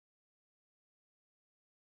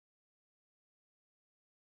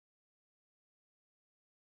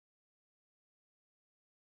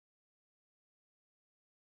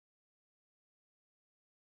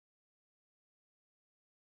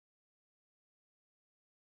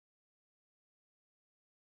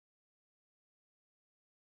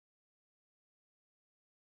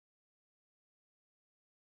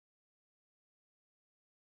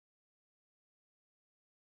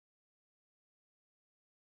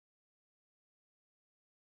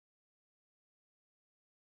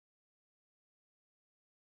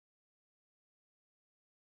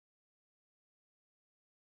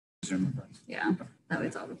Zoom. Yeah, that way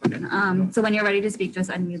it's all recorded. So when you're ready to speak, just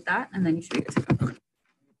unmute that and then you should be good to go.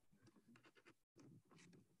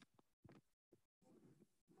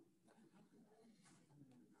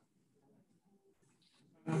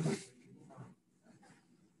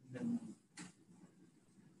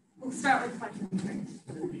 We'll start with questions first.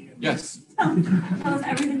 Yes. Tell us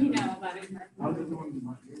everything you know about it.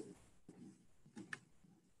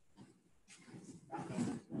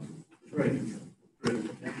 Right.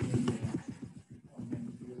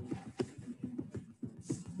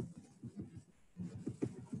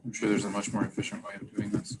 I'm sure there's a much more efficient way of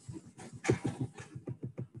doing this.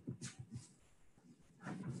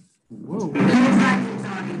 Whoa.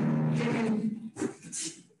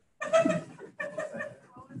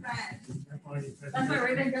 That's what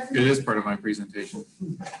right there. It is part of my presentation.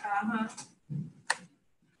 Uh-huh.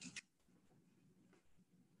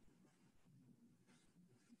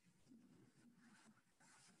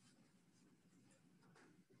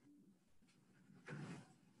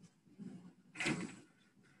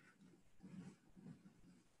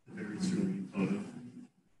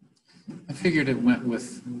 I figured it went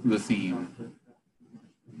with the theme.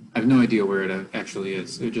 I have no idea where it actually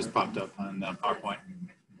is. It just popped up on PowerPoint.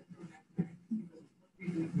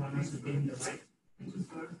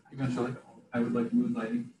 Eventually, I would like mood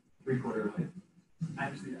lighting, 3/4 light.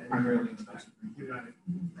 Actually, primarily in the back. You got it.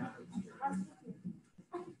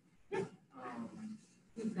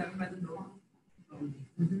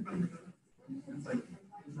 It's like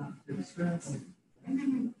it's stress.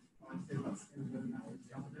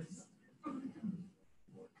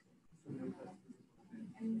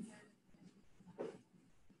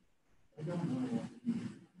 I don't know.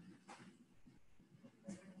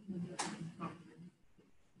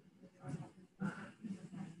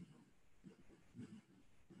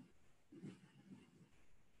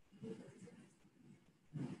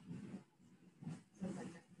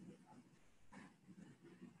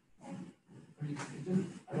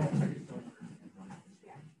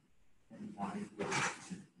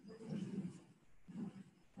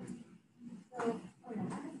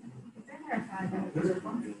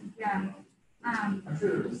 Yeah. I'm sure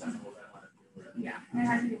there was a sample of that one. Yeah, it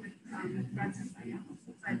has to be with Francis, yeah.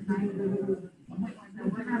 It's like 9.1,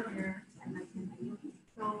 we're not here, and that's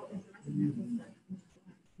so it's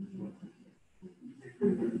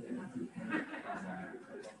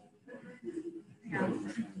yeah.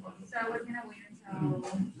 So we're gonna wait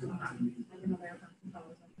until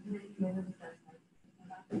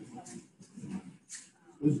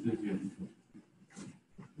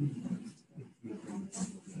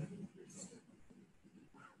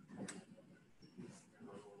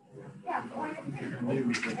yeah, I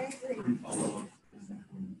agree.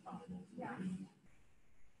 Yeah.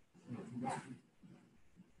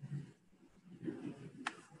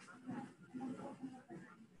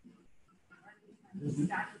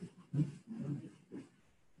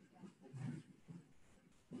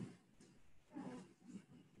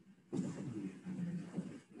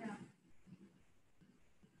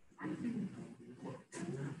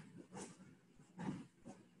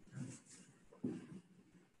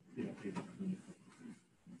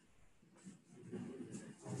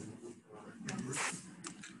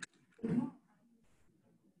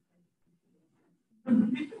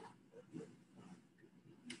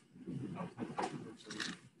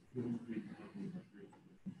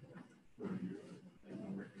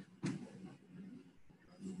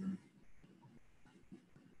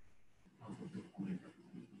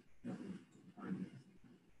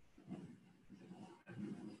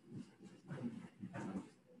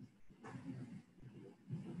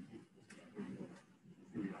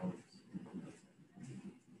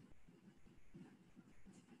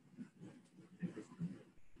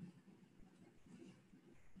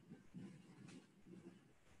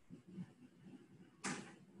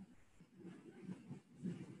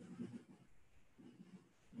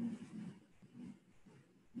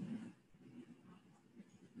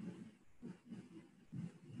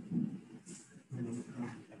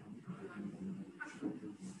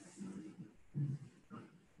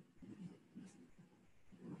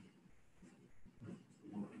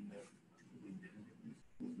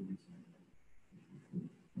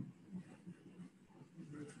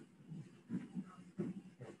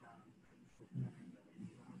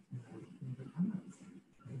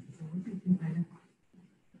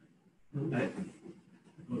 Exactly.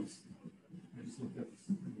 I just looked up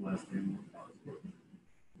the last name.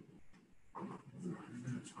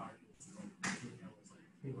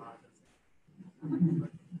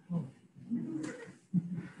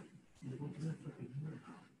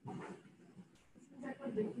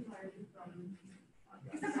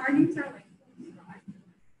 Is the party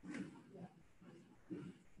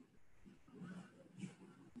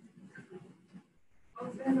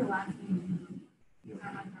her last name.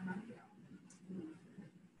 Armando.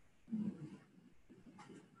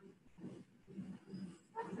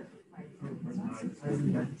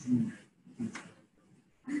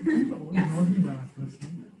 Yes.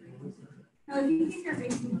 No, he thinks you're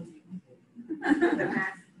basically.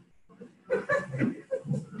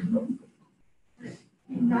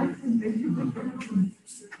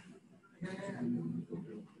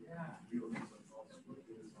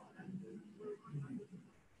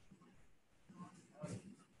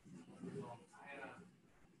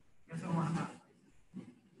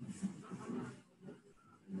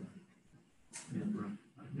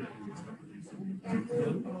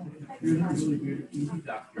 You're not really good, easy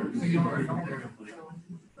doctor. So you are out there, I'm like,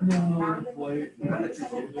 no, boy. And every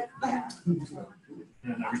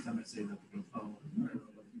time I say that, they go, oh, you know.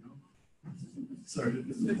 Sorry.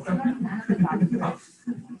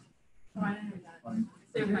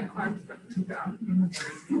 Save my carbs from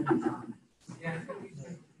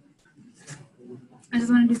I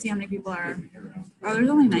just wanted to see how many people are. Oh, there's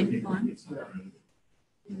only 9 people on.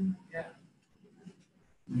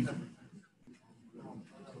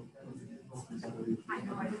 I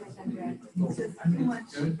know, I think it's just too much.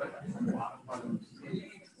 Yeah,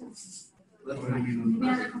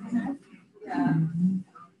 yeah.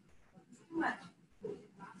 Too much.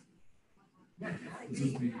 This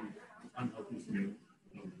is the unhealthy for you.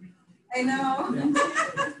 I know. Man.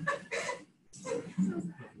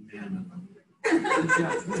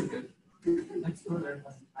 Next door there,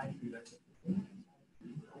 I do that.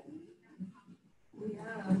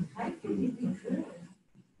 Yeah, I think it'd be good.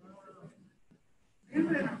 You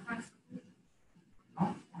put it on front.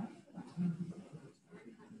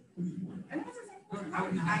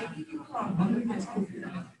 I think you call.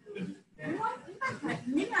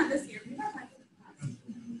 Maybe not this year. Maybe not.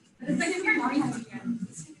 But it's like if you're not again.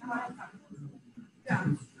 Yeah.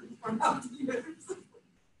 For about 2 years.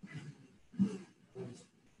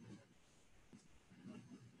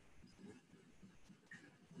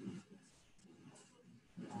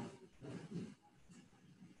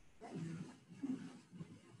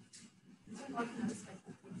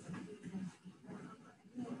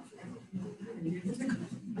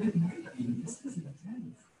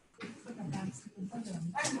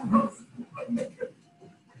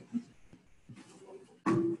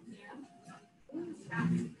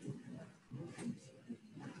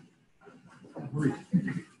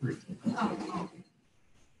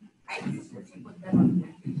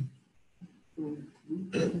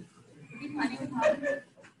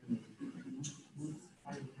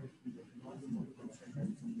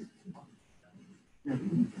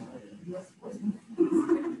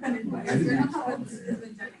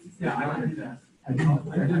 Yeah, I don't do that. I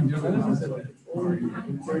didn't do it.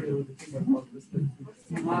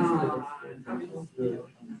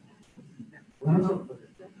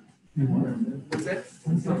 What's that?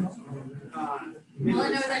 All I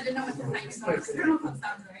know is I didn't know what to say, so external club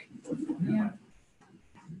sounds right. Yeah.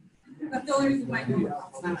 That's the only reason why. Fine,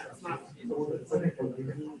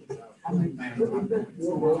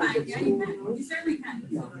 yeah, you can. You certainly can.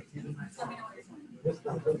 Just let me know what you're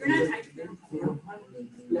saying. You're not typing.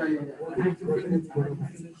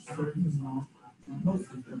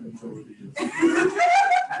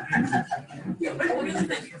 Yeah, but what is it?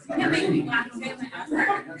 You can't make me laugh and say my ass hurt.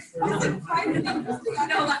 I was like, why did they just think I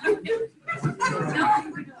don't laugh?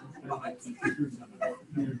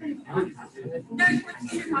 No, you're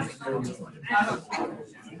talking about.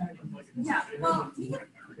 Yeah, well, you can.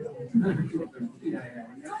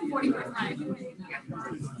 It's only 40%.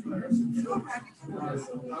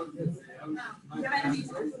 You have enemies?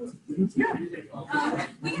 Yeah. Okay,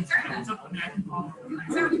 we can start that.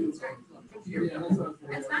 We can start.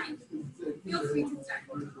 That's fine. Feel free to start.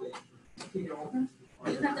 You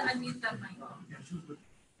just have to unmute the mic.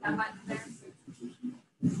 That button there.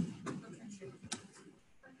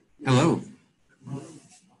 Hello.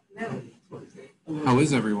 How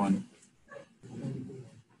is everyone?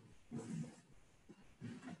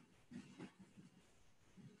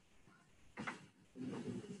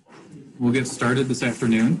 We'll get started this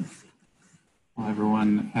afternoon while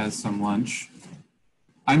everyone has some lunch.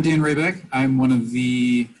 I'm Dan Raybeck. I'm one of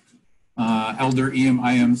the elder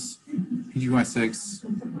EMIMs, PGY6.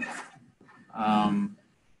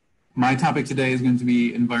 My topic today is going to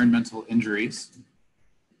be environmental injuries.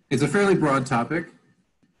 It's a fairly broad topic.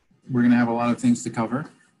 We're going to have a lot of things to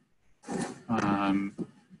cover. And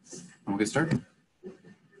we'll get started.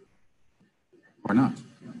 Or not.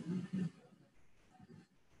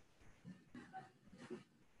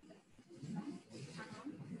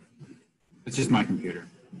 It's just my computer.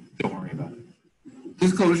 Don't worry about it.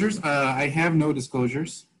 Disclosures. I have no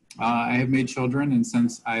disclosures. I have made children, and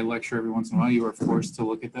since I lecture every once in a while, you are forced to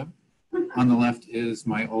look at them. On the left is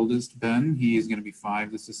my oldest, Ben. He is going to be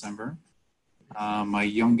 5 this December. My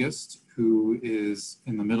youngest, who is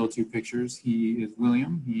in the middle 2 pictures, he is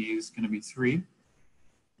William. He is going to be 3.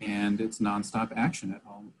 And it's nonstop action at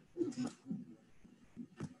home.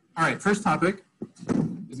 All right, first topic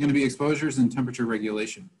is going to be exposures and temperature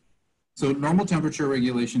regulation. So normal temperature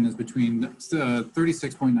regulation is between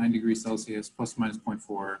 36.9 degrees Celsius plus or minus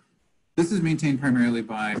 0.4. This is maintained primarily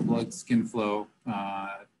by blood-skin flow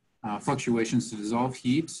fluctuations to dissolve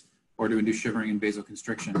heat or to induce shivering and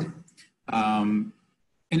vasoconstriction.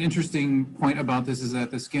 An interesting point about this is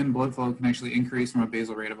that the skin blood flow can actually increase from a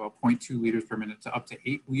basal rate of about 0.2 liters per minute to up to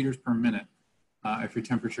 8 liters per minute if your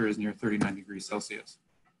temperature is near 39 degrees Celsius.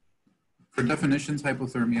 For definitions,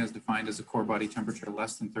 hypothermia is defined as a core body temperature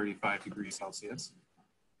less than 35 degrees Celsius.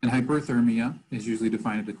 And hyperthermia is usually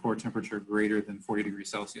defined as a core temperature greater than 40 degrees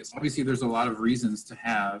Celsius. Obviously, there's a lot of reasons to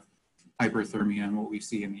have hyperthermia, and what we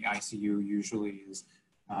see in the ICU usually is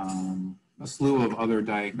a slew of other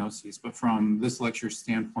diagnoses. But from this lecture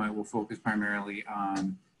standpoint, we'll focus primarily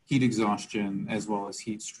on heat exhaustion as well as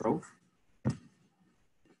heat stroke.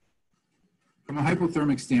 From a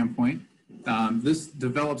hypothermic standpoint, this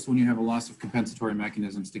develops when you have a loss of compensatory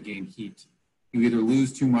mechanisms to gain heat. You either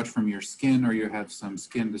lose too much from your skin, or you have some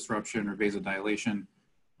skin disruption or vasodilation,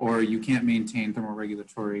 or you can't maintain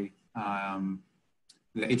thermoregulatory,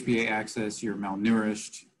 the HPA axis, you're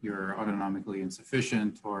malnourished, you're autonomically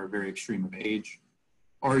insufficient or very extreme of age,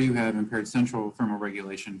 or you have impaired central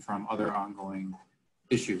thermoregulation from other ongoing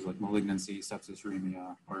issues like malignancy, sepsis,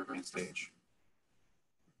 uremia, or advanced stage.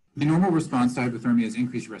 The normal response to hypothermia is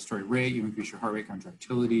increase your respiratory rate, you increase your heart rate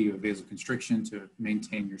contractility, you have vasoconstriction to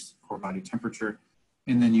maintain your core body temperature,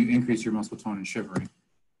 and then you increase your muscle tone and shivering.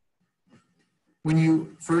 When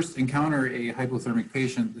you first encounter a hypothermic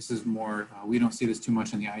patient, this is more, we don't see this too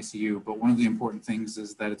much in the ICU, but one of the important things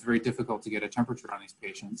is that it's very difficult to get a temperature on these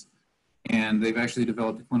patients. And they've actually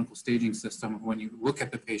developed a clinical staging system. When you look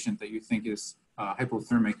at the patient that you think is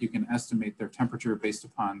hypothermic, you can estimate their temperature based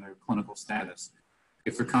upon their clinical status.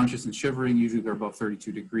 If they're conscious and shivering, usually they're above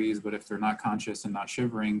 32 degrees, but if they're not conscious and not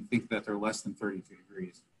shivering, think that they're less than 32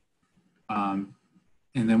 degrees.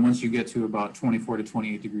 And then once you get to about 24 to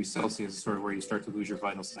 28 degrees Celsius is sort of where you start to lose your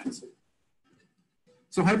vital signs.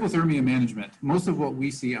 So hypothermia management, most of what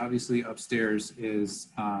we see obviously upstairs is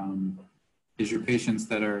your patients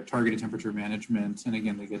that are targeted temperature management. And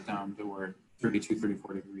again, they get down to where 32,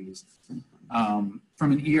 34 degrees. From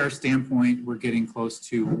an ER standpoint, we're getting close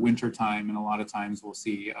to winter time, and a lot of times we'll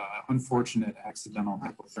see unfortunate accidental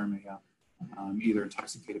hypothermia, either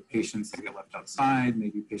intoxicated patients that get left outside,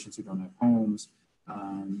 maybe patients who don't have homes,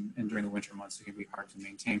 and during the winter months, it can be hard to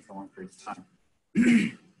maintain for long periods of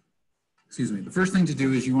time. Excuse me. The first thing to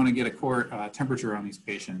do is you want to get a core temperature on these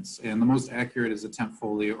patients, and the most accurate is a temp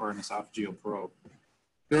Foley or an esophageal probe.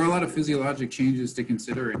 There are a lot of physiologic changes to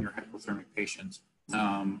consider in your hypothermic patient.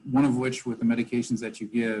 One of which, with the medications that you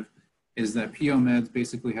give, is that PO meds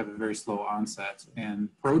basically have a very slow onset, and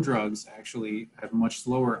prodrugs actually have a much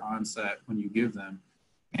slower onset when you give them.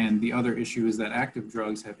 And the other issue is that active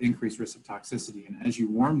drugs have increased risk of toxicity. And as you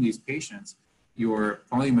warm these patients, your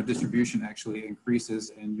volume of distribution actually increases,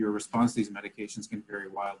 and your response to these medications can vary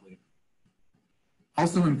wildly.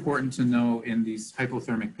 Also important to know in these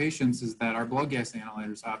hypothermic patients is that our blood gas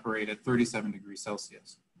analyzers operate at 37 degrees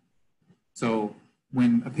Celsius. So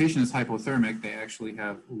when a patient is hypothermic, they actually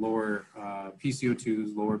have lower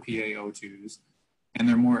PCO2s, lower PaO2s, and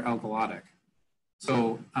they're more alkalotic.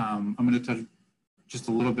 So I'm going to touch just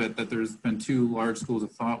a little bit that there's been 2 large schools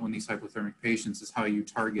of thought when these hypothermic patients is how you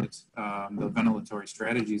target the ventilatory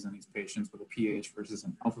strategies in these patients with a pH versus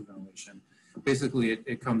an alpha ventilation. Basically,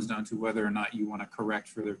 it comes down to whether or not you want to correct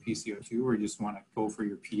for their PCO2 or you just want to go for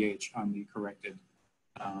your pH on the corrected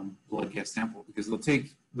blood gas sample, because they'll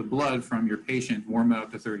take the blood from your patient, warm it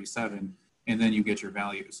up to 37, and then you get your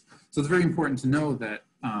values. So it's very important to know that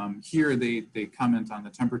here they comment on the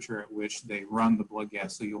temperature at which they run the blood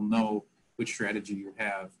gas, so you'll know which strategy you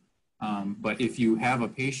have. But if you have a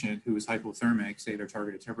patient who is hypothermic, say their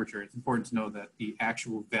targeted temperature, it's important to know that the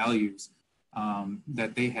actual values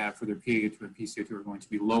that they have for their PaO2 and PCO2 are going to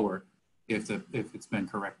be lower if it's been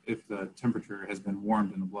correct, if the temperature has been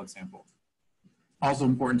warmed in the blood sample. Also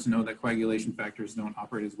important to know that coagulation factors don't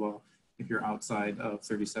operate as well if you're outside of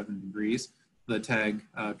 37 degrees. The TAG,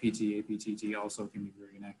 PT, APTT also can be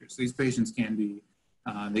very inaccurate. So these patients can be,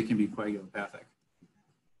 they can be coagulopathic.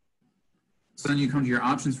 So then you come to your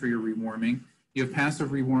options for your rewarming. You have passive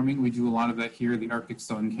rewarming. We do a lot of that here. The Arctic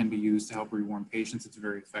sun can be used to help rewarm patients. It's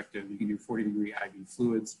very effective. You can do 40-degree IV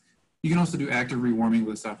fluids. You can also do active rewarming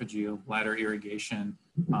with esophageal bladder irrigation,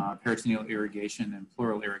 peritoneal irrigation, and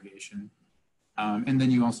pleural irrigation. And then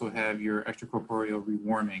you also have your extracorporeal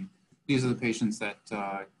rewarming. These are the patients that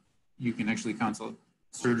you can actually consult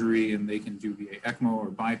surgery, and they can do via ECMO or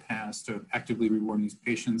bypass to actively rewarm these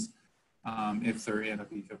patients if they're in a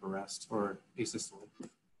VFib arrest or asystole.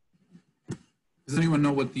 Does anyone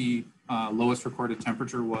know what the lowest recorded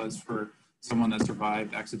temperature was for someone that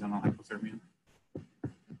survived accidental hypothermia?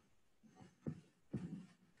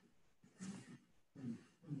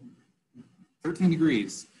 13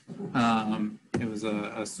 degrees. It was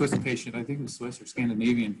a Swiss patient, I think it was Swiss or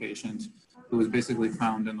Scandinavian patient, who was basically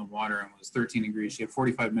found in the water and was 13 degrees. She had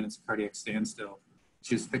 45 minutes of cardiac standstill.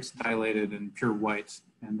 She was fixed, dilated, and pure white.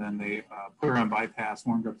 And then they put her on bypass,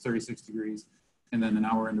 warmed her up 36 degrees. And then an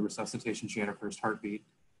hour into resuscitation, she had her first heartbeat.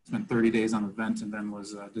 Spent 30 days on a vent and then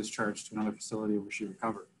was discharged to another facility where she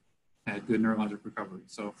recovered, had good neurologic recovery.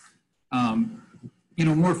 So, you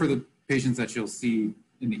know, more for the patients that you'll see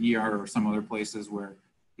in the ER or some other places where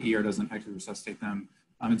the ER doesn't actually resuscitate them.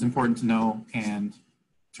 It's important to know and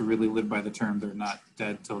to really live by the term, they're not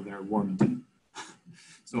dead till they're warm and dead.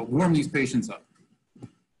 So warm these patients up.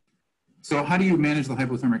 So how do you manage the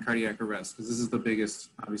hypothermic cardiac arrest? Because this is the biggest,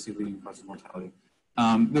 obviously, leading cause of mortality.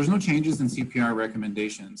 There's no changes in CPR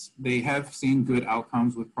recommendations. They have seen good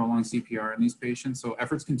outcomes with prolonged CPR in these patients, so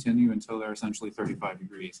efforts continue until they're essentially 35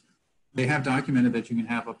 degrees. They have documented that you can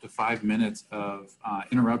have up to 5 minutes of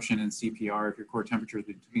interruption in CPR if your core temperature is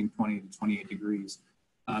between 20 to 28 degrees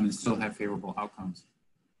and still have favorable outcomes.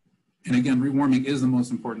 And again, rewarming is the most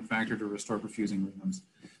important factor to restore perfusing rhythms.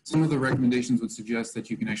 Some of the recommendations would suggest that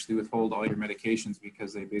you can actually withhold all your medications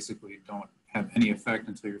because they basically don't have any effect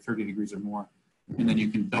until you're 30 degrees or more. And then you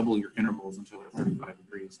can double your intervals until they're 35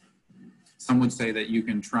 degrees. Some would say that you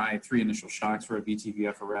can try 3 initial shocks for a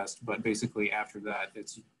VTVF arrest, but basically after that,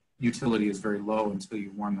 its utility is very low until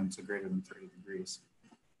you warm them to greater than 30 degrees.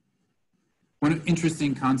 One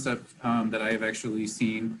interesting concept that I have actually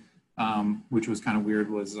seen, which was kind of weird,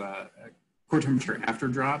 was core temperature after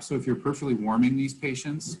drop. So if you're perfectly warming these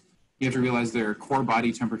patients, you have to realize their core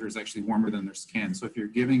body temperature is actually warmer than their skin. So if you're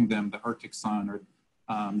giving them the Arctic sun or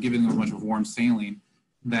giving them a bunch of warm saline,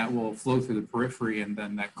 that will flow through the periphery, and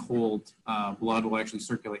then that cold blood will actually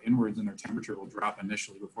circulate inwards and their temperature will drop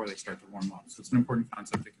initially before they start to warm up. So it's an important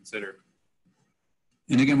concept to consider.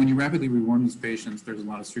 And again, when you rapidly rewarm these patients, there's a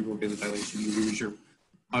lot of cerebral vasodilation. You lose your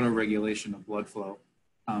autoregulation of blood flow.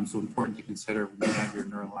 So important to consider when you have your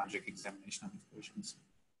neurologic examination on these patients.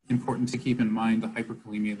 Important to keep in mind the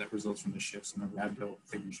hyperkalemia that results from the shifts in the rhabdo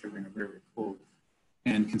signature during a very, very cold.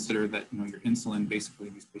 And consider that, you know, your insulin, basically,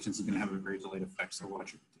 these patients is going to have a very delayed effect, so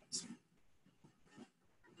watch your potassium.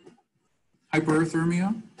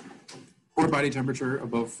 Hyperthermia, core body temperature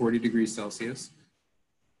above 40 degrees Celsius.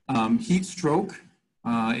 Heat stroke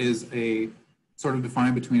is a sort of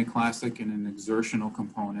defined between a classic and an exertional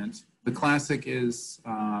component. The classic is,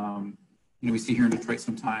 you know, we see here in Detroit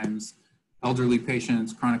sometimes, elderly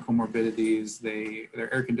patients, chronic comorbidities,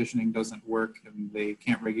 their air conditioning doesn't work and they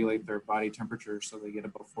can't regulate their body temperature, so they get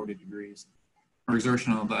above 40 degrees. Or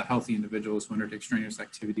exertional, the healthy individuals who undertake strenuous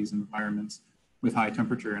activities in environments with high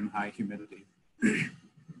temperature and high humidity.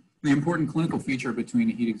 The important clinical feature between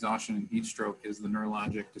heat exhaustion and heat stroke is the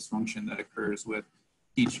neurologic dysfunction that occurs with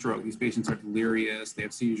heat stroke. These patients are delirious, they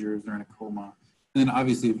have seizures, they're in a coma. And then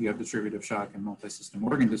obviously if you have distributive shock and multi-system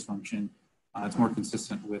organ dysfunction, it's more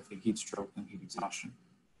consistent with a heat stroke than heat exhaustion.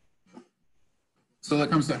 So that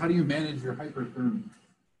comes to how do you manage your hyperthermia?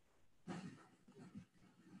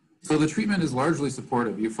 So the treatment is largely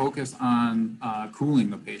supportive. You focus on cooling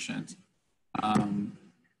the patient.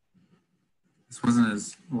 This wasn't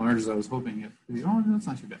as large as I was hoping it would be. Oh, that's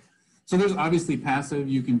not too bad. So there's obviously passive.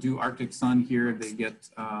 You can do Arctic sun here. They get,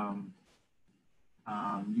 you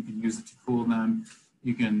can use it to cool them.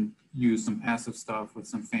 You can use some passive stuff with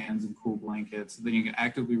some fans and cool blankets. Then you can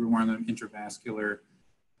actively rewarm them intravascular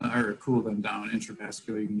or cool them down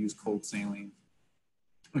intravascular. You can use cold saline.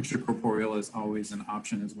 Extracorporeal is always an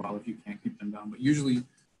option as well if you can't keep them down. But usually,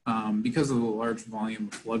 because of the large volume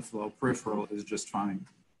of blood flow, peripheral is just fine.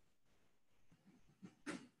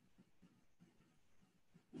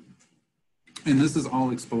 And this is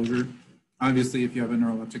all exposure. Obviously, if you have a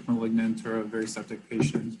neuroleptic malignant or a very septic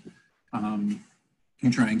patient, you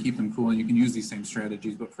can try and keep them cool, and you can use these same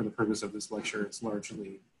strategies, but for the purpose of this lecture, it's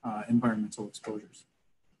largely environmental exposures.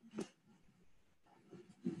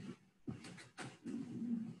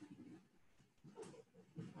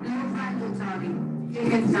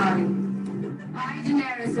 I,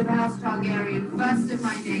 Daenerys of House Targaryen, first of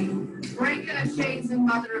my name, breaker of shades and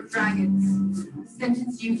mother of dragons,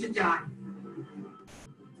 sentence you to die.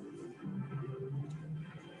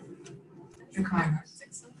 Chicago.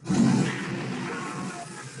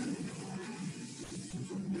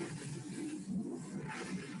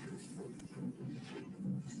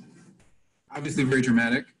 Obviously very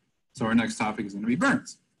dramatic. So our next topic is going to be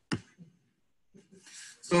burns.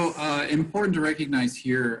 So important to recognize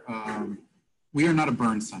here, we are not a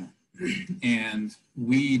burn center. And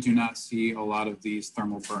we do not see a lot of these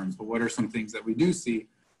thermal burns. But what are some things that we do see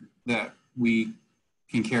that we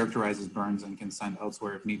can characterize as burns and can send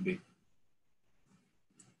elsewhere if need be?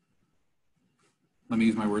 Let me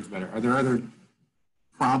use my words better. Are there other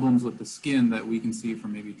problems with the skin that we can see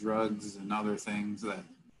from maybe drugs and other things that,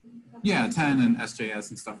 yeah, 10 and SJS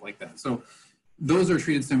and stuff like that. So those are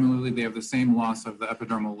treated similarly. They have the same loss of the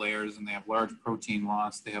epidermal layers, and they have large protein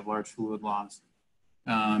loss. They have large fluid loss,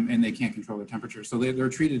 and they can't control their temperature. So they're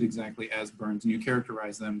treated exactly as burns, and you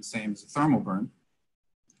characterize them the same as a thermal burn.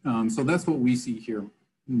 So that's what we see here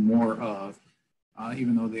more of,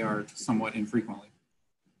 even though they are somewhat infrequently.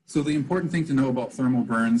 So the important thing to know about thermal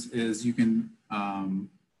burns is you can,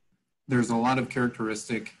 there's a lot of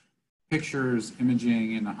characteristic pictures,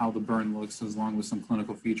 imaging, and how the burn looks, as long with some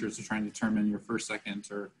clinical features to try and determine your first, second,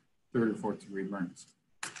 or third or fourth degree burns.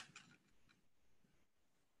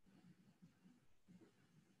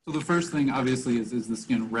 So the first thing, obviously, is the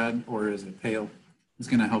skin red or is it pale? It's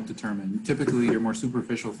going to help determine. Typically, your more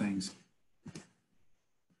superficial things.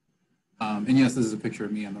 And yes, this is a picture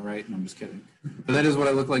of me on the right, and I'm just kidding. But that is what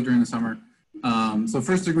I look like during the summer. So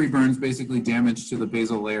first degree burns, basically damage to the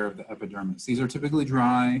basal layer of the epidermis. These are typically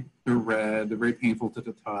dry, they're red, they're very painful to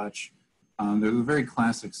the touch. They're a very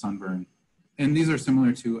classic sunburn. And these are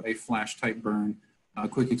similar to a flash type burn,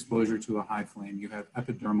 quick exposure to a high flame. You have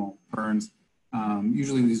epidermal burns.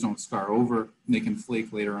 Usually these don't scar over, they can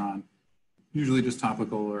flake later on. Usually just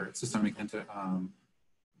topical or systemic analgesics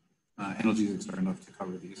are enough to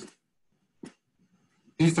cover these.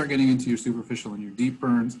 Then you start getting into your superficial and your deep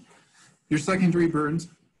burns. Your secondary burns,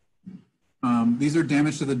 these are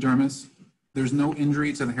damage to the dermis. There's no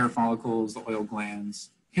injury to the hair follicles, the oil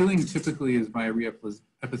glands. Healing typically is by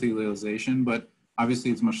reepithelialization, but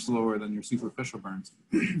obviously it's much slower than your superficial burns.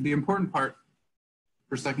 The important part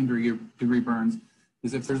for secondary degree burns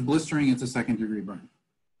is if there's blistering, it's a second degree burn.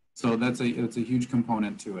 So that's a huge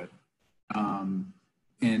component to it.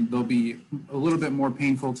 And they'll be a little bit more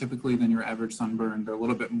painful typically than your average sunburn. They're a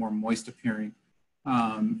little bit more moist appearing,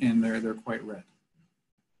 and they're quite red.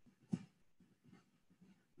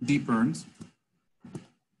 Deep burns.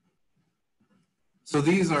 So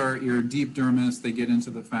these are your deep dermis. They get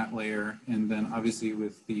into the fat layer, and then obviously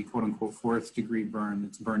with the quote unquote fourth degree burn,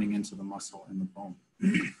 it's burning into the muscle and the bone.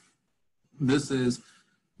 This is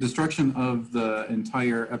destruction of the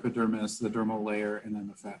entire epidermis, the dermal layer, and then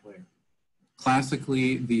the fat layer.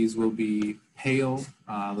 Classically, these will be pale,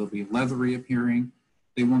 they'll be leathery appearing.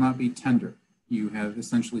 They will not be tender. You have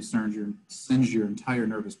essentially singed your entire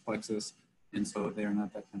nervous plexus, and so they are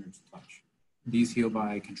not that tender to touch. These heal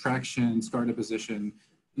by contraction, scar deposition,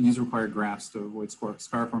 and these require grafts to avoid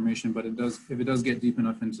scar formation, but if it does get deep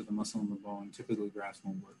enough into the muscle and the bone, typically grafts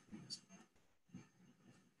won't work for these.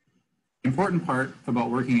 The important part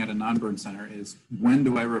about working at a non-burn center is, when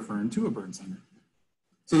do I refer to a burn center?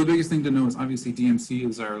 So the biggest thing to know is obviously DMC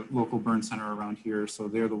is our local burn center around here, so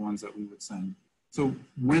they're the ones that we would send. So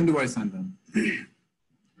when do I send them?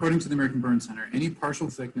 According to the American Burn Center, any partial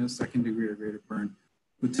thickness, second degree or greater burn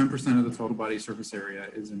with 10% of the total body surface area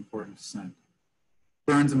is important to send.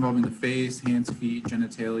 Burns involving the face, hands, feet,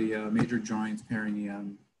 genitalia, major joints,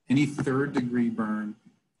 perineum, any third degree burn,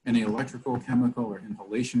 any electrical, chemical, or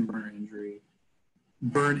inhalation burn injury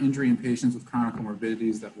in patients with chronic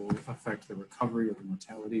comorbidities that will affect the recovery or the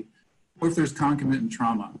mortality, or if there's concomitant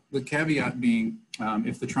trauma. The caveat being,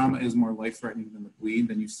 if the trauma is more life-threatening than the bleed,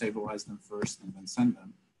 then you stabilize them first and then send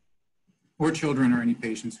them. Or children or any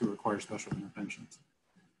patients who require special interventions.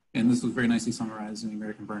 And this was very nicely summarized in the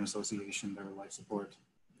American Burn Association, their life support.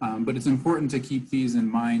 But it's important to keep these in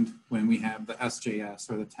mind when we have the SJS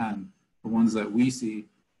or the 10, the ones that we see.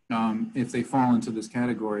 If they fall into this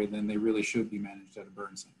category, then they really should be managed at a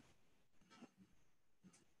burn center.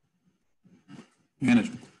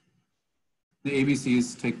 Management. The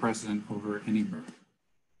ABCs take precedent over any burn.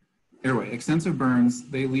 Airway. Extensive burns,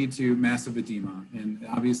 they lead to massive edema, and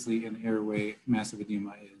obviously in airway, massive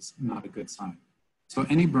edema is not a good sign. So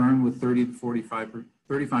any burn with 35 to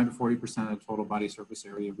 40% of total body surface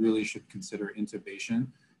area really should consider intubation,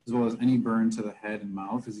 as well as any burn to the head and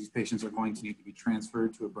mouth, as these patients are going to need to be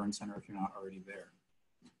transferred to a burn center if you're not already there.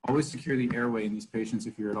 Always secure the airway in these patients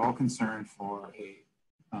if you're at all concerned for a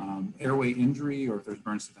airway injury or if there's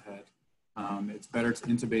burns to the head. It's better to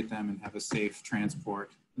intubate them and have a safe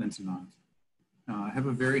transport than to not. have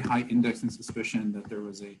a very high index and suspicion that there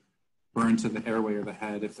was a burn to the airway or the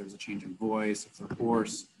head, if there's a change in voice, if they're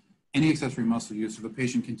hoarse, any accessory muscle use, or the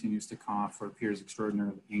patient continues to cough or appears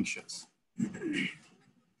extraordinarily anxious.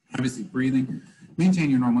 Obviously, breathing. Maintain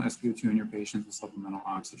your normal SpO2 in your patients with supplemental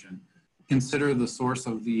oxygen. Consider the source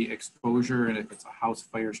of the exposure, and if it's a house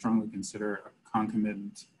fire, strongly consider a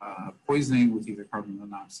concomitant poisoning with either carbon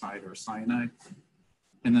monoxide or cyanide.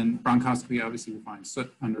 And then bronchoscopy, obviously, we find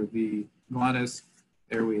soot under the glottis,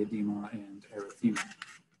 airway edema, and erythema.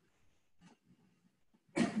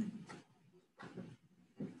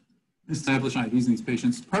 Establish IVs in these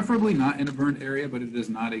patients, preferably not in a burned area, but it is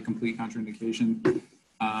not a complete contraindication.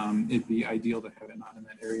 It'd be ideal to have it not in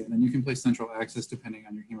that area. And then you can place central access depending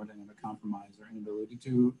on your hemodynamic compromise or inability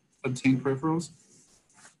to obtain peripherals.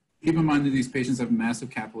 Keep in mind that these patients have massive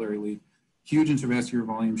capillary leak, huge intravascular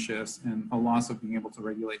volume shifts, and a loss of being able to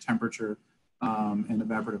regulate temperature and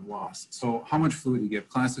evaporative loss. So how much fluid you give?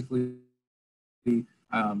 Classically, pretty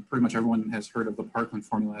much everyone has heard of the Parkland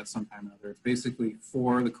formula at some time or other. It's basically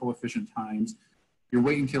for the coefficient times your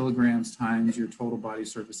weight in kilograms times your total body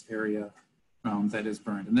surface area that is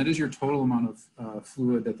burned. And that is your total amount of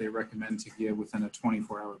fluid that they recommend to give within a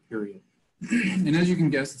 24-hour period. And as you can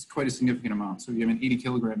guess, it's quite a significant amount. So you have an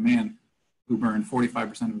 80-kilogram man who burned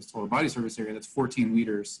 45% of his total body surface area. That's 14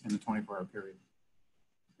 liters in the 24-hour period.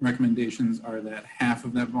 Recommendations are that half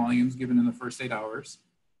of that volume is given in the first 8 hours,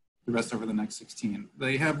 the rest over the next 16.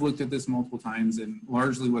 They have looked at this multiple times, and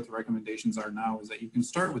largely what the recommendations are now is that you can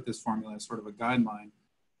start with this formula as sort of a guideline,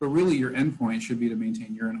 but really your endpoint should be to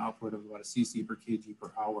maintain urine output of about a cc per kg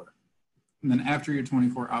per hour. And then after your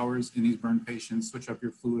 24 hours in these burned patients, switch up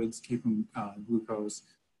your fluids, keep them glucose.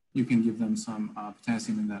 You can give them some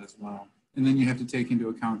potassium in that as well. And then you have to take into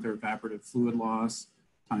account their evaporative fluid loss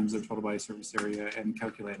times their total body surface area and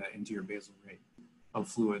calculate that into your basal rate of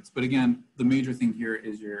fluids. But again, the major thing here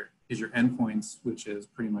is your endpoints, which is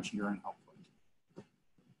pretty much urine output.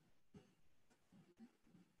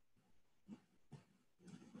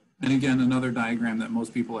 And again, another diagram that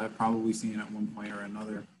most people have probably seen at one point or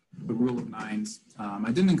another, the rule of nines.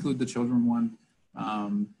 I didn't include the children one.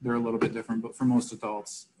 They're a little bit different, but for most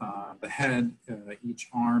adults, the head, each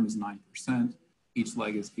arm is 9%, each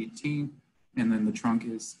leg is 18, and then the trunk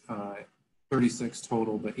is 36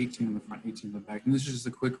 total, but 18 in the front, 18 in the back. And this is just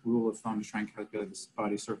a quick rule of thumb to try and calculate this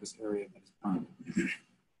body surface area that is burned.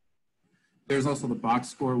 There's also the box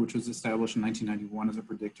score, which was established in 1991 as a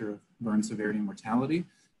predictor of burn severity and mortality.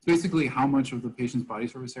 It's basically how much of the patient's body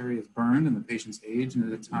surface area is burned and the patient's age, and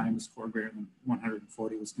at the time, a score greater than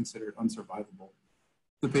 140 was considered unsurvivable.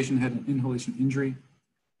 The patient had an inhalation injury.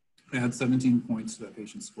 They had 17 points to that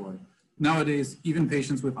patient's score. Nowadays, even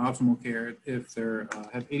patients with optimal care, if they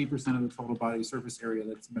have 80% of the total body surface area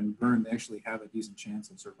that's been burned, they actually have a decent chance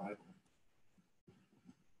of survival.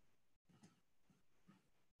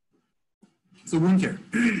 So wound care,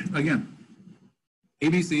 again,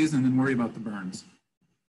 ABCs and then worry about the burns.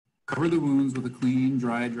 Cover the wounds with a clean,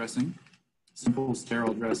 dry dressing, simple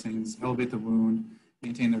sterile dressings, elevate the wound,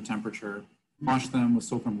 maintain their temperature, wash them with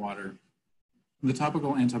soap and water. The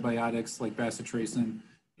topical antibiotics like bacitracin,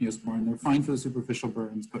 Neosporin, they're fine for the superficial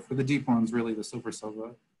burns, but for the deep ones, really the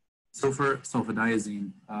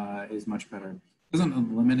sulfadiazine is much better. It doesn't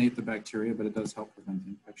eliminate the bacteria, but it does help prevent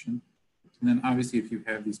infection. And then obviously if you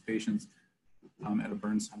have these patients at a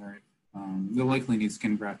burn center, they'll likely need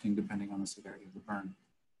skin grafting depending on the severity of the burn.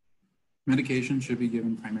 Medication should be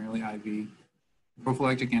given primarily IV.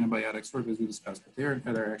 Prophylactic antibiotics, sort of as we discussed, but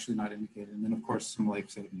they're actually not indicated. And then of course some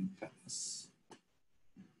life-saving tetanus.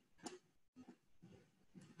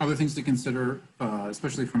 Other things to consider,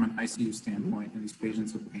 especially from an ICU standpoint in these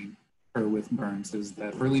patients with pain or with burns, is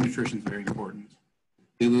that early nutrition is very important.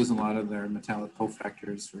 They lose a lot of their metallic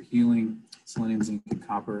cofactors for healing, selenium, zinc, and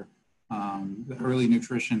copper. The early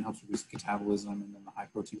nutrition helps reduce catabolism, and then the high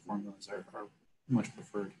protein formulas are much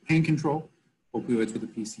preferred. Pain control, opioids with the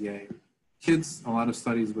PCA. Kids, a lot of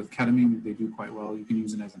studies with ketamine, they do quite well. You can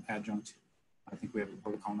use it as an adjunct. I think we have a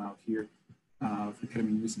protocol now here for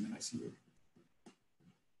ketamine use in the ICU.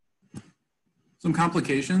 Some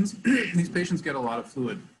complications, these patients get a lot of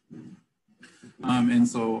fluid. And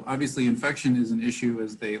so obviously infection is an issue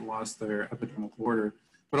as they lost their epidermal border,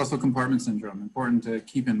 but also compartment syndrome. Important to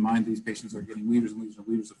keep in mind these patients are getting liters and liters and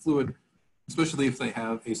liters of fluid, especially if they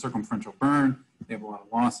have a circumferential burn, they have a lot of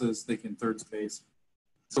losses, they can third space.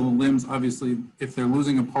 So the limbs, obviously, if they're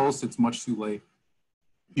losing a pulse, it's much too late.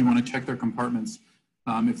 You want to check their compartments.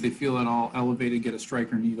 If they feel at all elevated, get a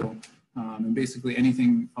Stryker needle. And basically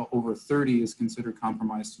anything over 30 is considered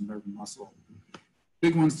compromised to nerve and muscle.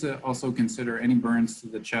 Big ones to also consider: any burns to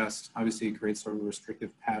the chest. Obviously it creates sort of a restrictive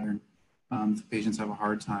pattern. The patients have a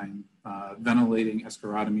hard time ventilating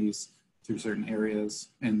escharotomies through certain areas,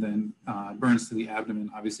 and then burns to the abdomen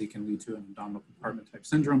obviously can lead to an abdominal compartment type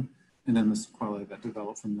syndrome, and then the sequelae that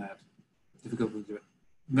develop from that, difficulty to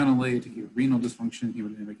ventilate, renal dysfunction,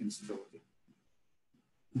 hemodynamic instability,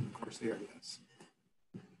 and of course the ARDS.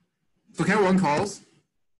 So Cat 1 calls.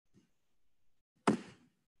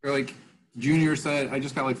 They're like, Junior said, I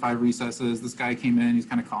just got like 5 recesses. This guy came in, he's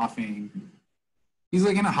kind of coughing. He's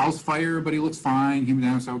like in a house fire, but he looks fine.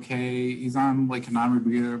 Hemodynamics okay. He's on like a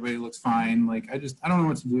non-rebreather, but he looks fine. Like, I don't know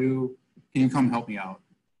what to do. Can you come help me out?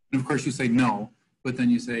 And of course you say no, but then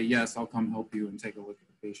you say, yes, I'll come help you and take a look at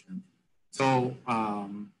the patient. So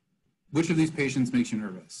which of these patients makes you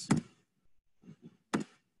nervous?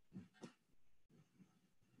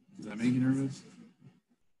 Does that make you nervous?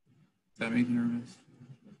 Does that make you nervous?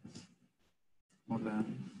 What that?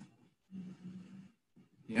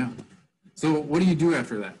 Yeah. So what do you do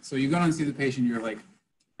after that? So you go and see the patient, you're like,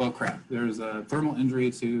 well, crap, there's a thermal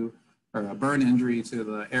injury to, or a burn injury to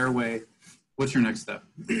the airway. What's your next step?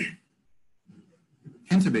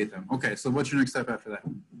 Intubate them. Okay, so what's your next step after that?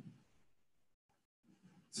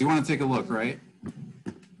 So you want to take a look, right?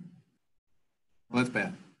 Well, that's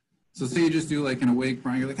bad. So say you just do like an awake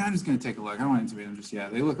burn, you're like, I'm just going to take a look. I don't want to intubate them just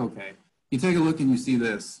yet. They look okay. You take a look and you see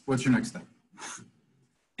this. What's your next step?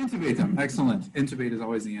 Intubate them. Excellent. Intubate is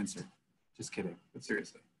always the answer. Just kidding, but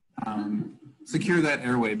seriously. Secure that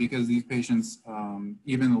airway because these patients,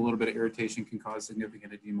 even a little bit of irritation can cause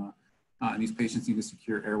significant edema. And these patients need a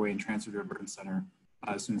secure airway and transfer to a burn center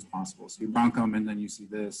as soon as possible. So you bronch them and then you see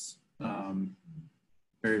this.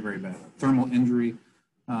 Very, very bad. Thermal injury,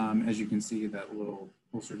 as you can see, that little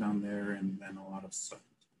ulcer down there and then a lot of soot.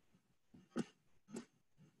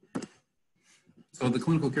 So the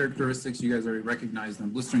clinical characteristics, you guys already recognize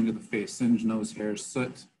them. Blistering to the face, singe, nose hairs,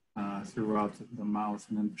 soot throughout the mouth.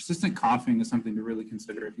 And then persistent coughing is something to really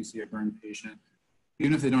consider if you see a burn patient.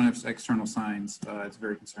 Even if they don't have external signs, it's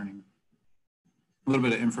very concerning. A little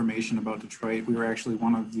bit of information about Detroit. We were actually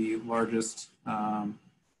one of the largest, we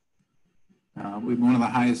had one of the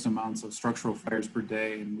highest amounts of structural fires per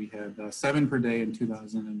day, and we had 7 per day in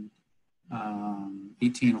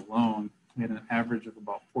 2018 alone. We had an average of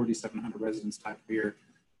about 4,700 residents die per year.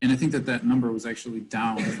 And I think that that number was actually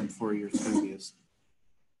down from 4 years previous.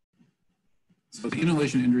 So the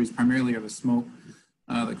inhalation injuries primarily are the smoke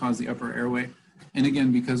that cause the upper airway. And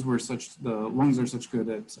again, because the lungs are such good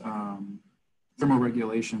at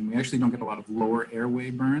thermoregulation, we actually don't get a lot of lower airway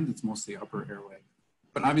burns. It's mostly upper airway.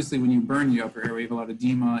 But obviously when you burn the upper airway, you have a lot of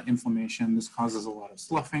edema, inflammation. This causes a lot of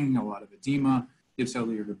sloughing, a lot of edema, gives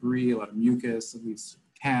cellular debris, a lot of mucus, it leads to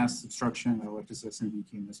casts, obstruction, electrocysts, and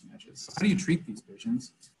VQ mismatches. So how do you treat these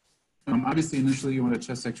patients? Obviously, initially you want a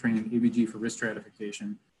chest X-ray and ABG for risk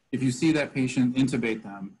stratification. If you see that patient, intubate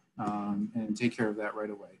them and take care of that right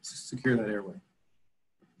away. Secure that airway.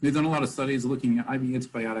 They've done a lot of studies looking at IV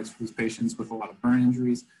antibiotics for these patients with a lot of burn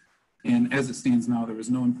injuries. And as it stands now, there was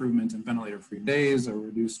no improvement in ventilator-free days or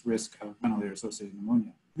reduced risk of ventilator-associated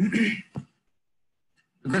pneumonia.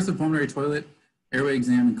 Aggressive pulmonary toilet, airway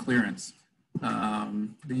exam, and clearance.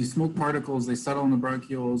 These smoke particles, they settle in the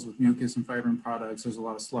bronchioles with mucus and fibrin products. There's a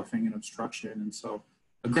lot of sloughing and obstruction. And so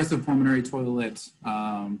aggressive pulmonary toilet,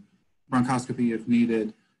 bronchoscopy if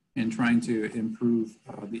needed, and trying to improve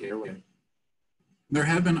the airway. There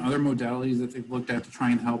have been other modalities that they've looked at to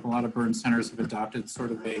try and help. A lot of burn centers have adopted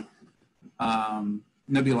sort of a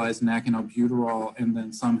nebulized NAC and albuterol, and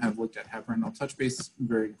then some have looked at heparin. I'll touch base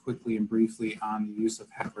very quickly and briefly on the use of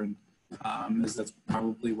heparin, as that's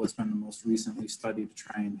probably what's been the most recently studied to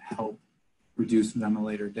try and help reduce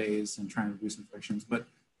ventilator days and try and reduce infections. But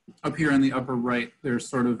up here on the upper right, there's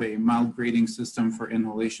sort of a mild grading system for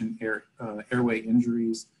inhalation airway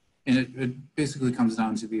injuries. And it basically comes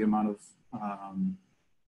down to the amount of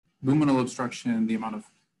luminal obstruction, the amount of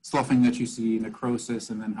sloughing that you see, necrosis,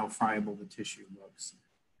 and then how friable the tissue looks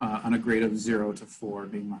on a grade of 0 to 4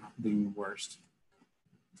 being the worst.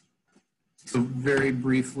 So very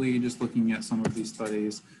briefly, just looking at some of these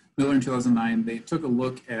studies, Miller in 2009, they took a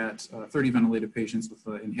look at 30 ventilated patients with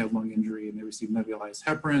inhaled lung injury, and they received nebulized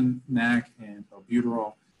heparin, NAC, and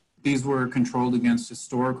albuterol. These were controlled against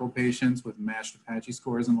historical patients with matched Apache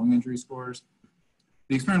scores and lung injury scores.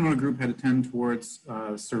 The experimental group had a tend towards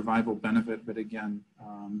survival benefit, but again,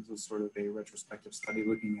 this was sort of a retrospective study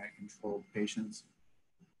looking at controlled patients.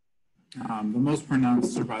 The most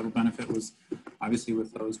pronounced survival benefit was obviously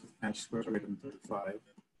with those with Apache scores greater than 35.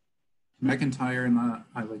 McIntyre in the,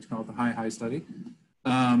 I like to call it the high study.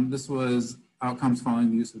 This was outcomes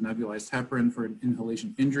following the use of nebulized heparin for an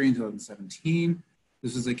inhalation injury in 2017.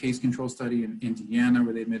 This was a case control study in Indiana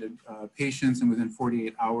where they admitted patients, and within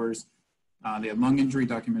 48 hours, They had lung injury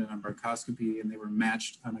documented on bronchoscopy, and they were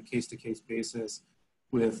matched on a case-to-case basis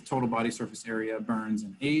with total body surface area, burns,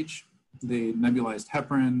 and age. They nebulized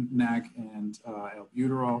heparin, NAC, and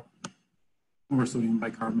albuterol, or sodium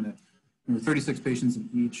bicarbonate. There were 36 patients in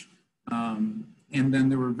each. And then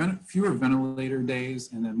there were fewer ventilator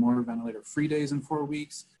days and then more ventilator-free days in 4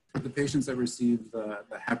 weeks. The patients that received the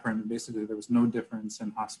heparin, basically there was no difference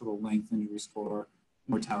in hospital length, injury score,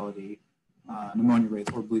 mortality, pneumonia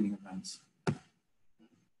rates, or bleeding events.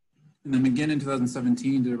 And then again in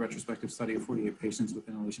 2017 did a retrospective study of 48 patients with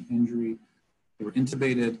inhalation injury. They were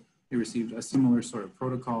intubated. They received a similar sort of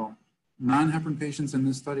protocol. Non-heparin patients in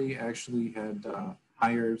this study actually had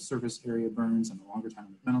higher surface area burns and a longer time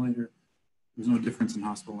on the ventilator. There's no difference in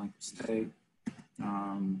hospital length of stay.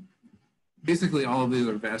 Basically, all of these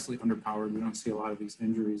are vastly underpowered. We don't see a lot of these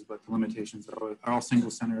injuries, but the limitations are all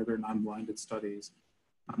single-center, they're non-blinded studies.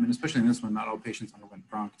 And especially in this one, not all patients underwent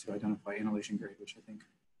bronch to identify inhalation grade, which I think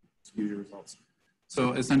skews your results.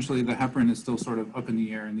 So essentially, the heparin is still sort of up in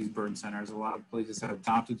the air in these burn centers. A lot of places have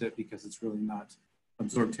adopted it because it's really not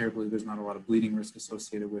absorbed terribly. There's not a lot of bleeding risk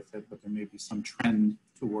associated with it, but there may be some trend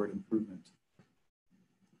toward improvement.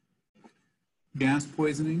 Gas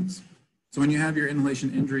poisonings. So when you have your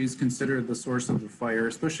inhalation injuries, consider the source of the fire,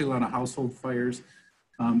 especially a lot of household fires.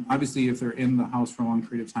 Obviously, if they're in the house for a long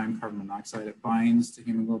period of time, carbon monoxide, it binds to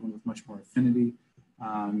hemoglobin with much more affinity.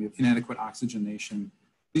 You have inadequate oxygenation.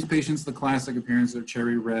 These patients, the classic appearance are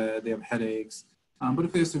cherry red, they have headaches. But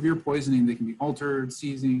if they have severe poisoning, they can be altered,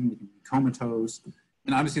 seizing, they can be comatose.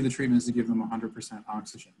 And obviously the treatment is to give them 100%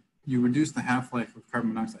 oxygen. You reduce the half-life of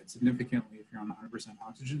carbon monoxide significantly if you're on 100%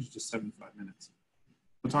 oxygen to just 75 minutes.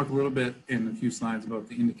 We'll talk a little bit in a few slides about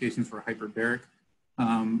the indications for hyperbaric,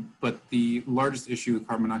 but the largest issue with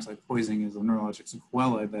carbon monoxide poisoning is the neurologic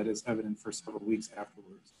sequelae that is evident for several weeks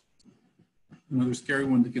afterwards. Another scary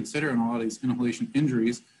one to consider in a lot of these inhalation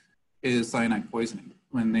injuries is cyanide poisoning.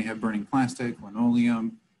 When they have burning plastic,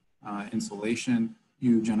 linoleum, insulation,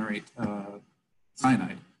 you generate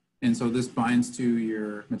cyanide. And so this binds to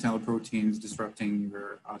your metalloproteins, disrupting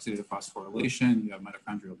your oxidative phosphorylation, you have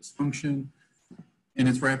mitochondrial dysfunction, and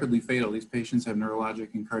it's rapidly fatal. These patients have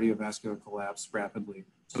neurologic and cardiovascular collapse rapidly.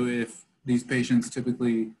 So if these patients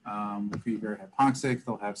typically will be very hypoxic,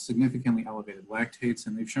 they'll have significantly elevated lactates,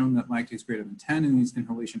 and they've shown that lactates greater than 10 in these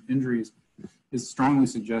inhalation injuries is strongly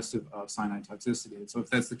suggestive of cyanide toxicity. And so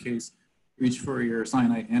if that's the case, reach for your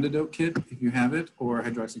cyanide antidote kit if you have it, or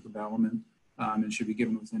hydroxycobalamin. It should be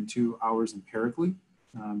given within 2 hours empirically.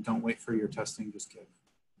 Don't wait for your testing, just give.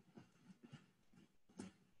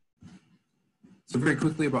 So very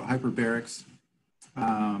quickly about hyperbarics.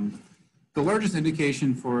 The largest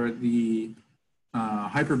indication for the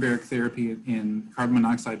hyperbaric therapy in carbon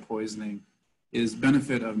monoxide poisoning is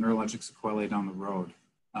benefit of neurologic sequelae down the road.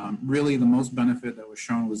 Really, the most benefit that was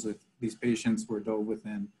shown was that these patients were dove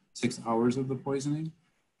within 6 hours of the poisoning.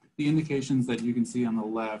 The indications that you can see on the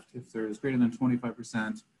left, if there's greater than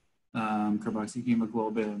 25%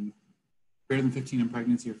 carboxyhemoglobin, greater than 15 in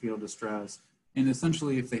pregnancy or fetal distress, and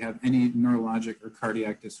essentially if they have any neurologic or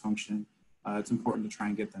cardiac dysfunction, it's important to try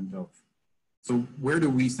and get them dove. So where do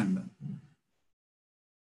we send them?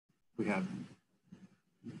 We have them.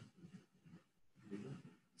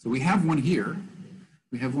 So we have one here.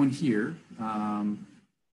 We have one here.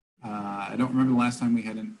 I don't remember the last time we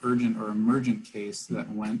had an urgent or emergent case that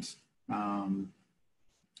went.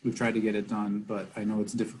 We've tried to get it done, but I know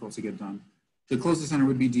it's difficult to get done. The closest center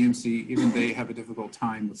would be DMC. Even they have a difficult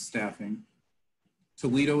time with staffing.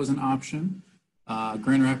 Toledo is an option.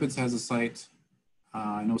 Grand Rapids has a site.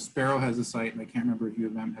 I know Sparrow has a site, and I can't remember if U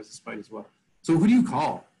of M has a site as well. So who do you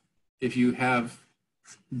call if you have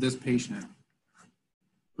this patient?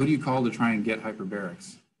 Who do you call to try and get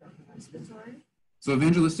hyperbarics? So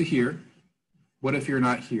Evangelista here. What if you're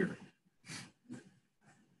not here?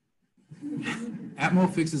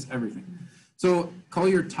 Atmo fixes everything. So call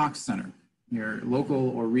your tox center. Your local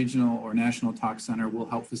or regional or national tox center will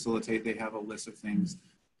help facilitate. They have a list of things.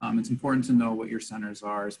 It's important to know what your centers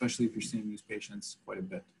are, especially if you're seeing these patients quite a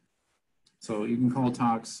bit. So you can call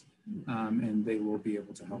tox and they will be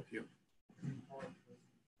able to help you.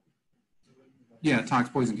 Yeah, tox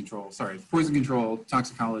poison control. Sorry, poison control,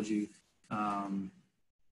 toxicology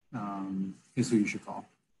is who you should call.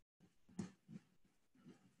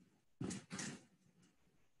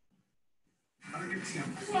 Okay.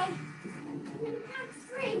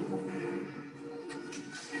 3, 1,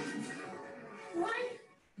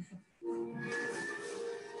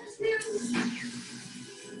 2.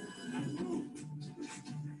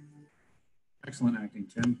 Excellent acting,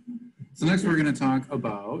 Tim. So next we're going to talk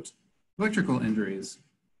about electrical injuries.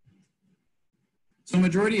 So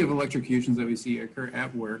majority of electrocutions that we see occur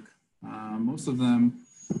at work. Most of them,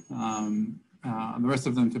 the rest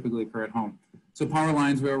of them typically occur at home. So power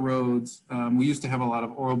lines, railroads, we used to have a lot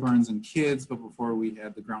of oral burns in kids, but before we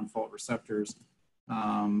had the ground fault receptors,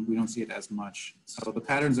 we don't see it as much. So the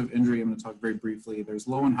patterns of injury, I'm going to talk very briefly. There's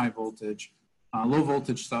low and high voltage. Low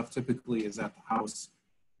voltage stuff typically is at the house.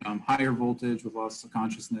 Higher voltage with loss of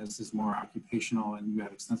consciousness is more occupational, and you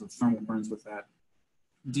have extensive thermal burns with that.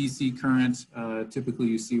 DC current, typically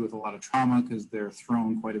you see with a lot of trauma because they're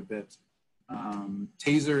thrown quite a bit.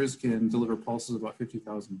 Tasers can deliver pulses about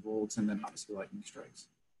 50,000 volts, and then obviously lightning strikes.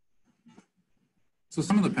 So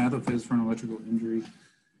some of the pathophys for an electrical injury,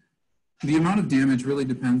 the amount of damage really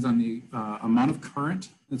depends on the amount of current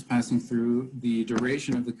that's passing through, the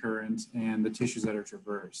duration of the current, and the tissues that are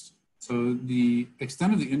traversed. So the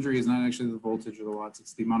extent of the injury is not actually the voltage or the watts,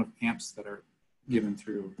 it's the amount of amps that are given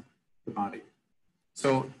through the body.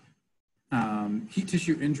 So heat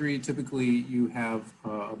tissue injury, typically you have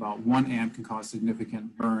about 1 amp can cause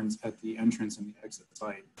significant burns at the entrance and the exit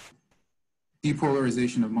site.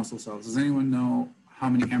 Depolarization of muscle cells. Does anyone know how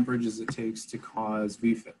many amperages it takes to cause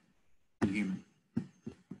VFib in a human?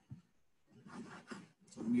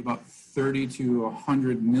 So only about 30 to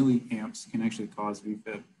 100 milliamps can actually cause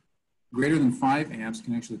VFib. Greater than 5 amps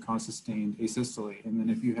can actually cause sustained asystole. And then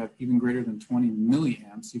if you have even greater than 20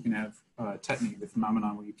 milliamps, you can have tetany, the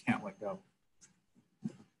phenomenon where you can't let go.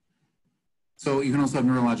 So you can also have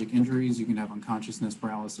neurologic injuries. You can have unconsciousness,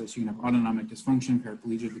 paralysis. You can have autonomic dysfunction,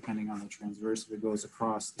 paraplegia, depending on the transverse if it goes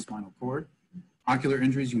across the spinal cord. Ocular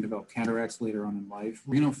injuries, you can develop cataracts later on in life.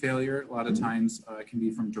 Renal failure, a lot of times can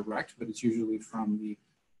be from direct, but it's usually from the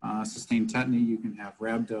sustained tetany. You can have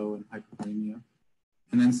rhabdo and hypovolemia.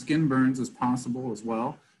 And then skin burns is possible as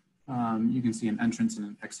well. You can see an entrance and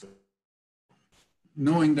an exit.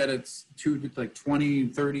 Knowing that it's 20,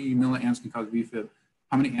 30 milliamps can cause VFib,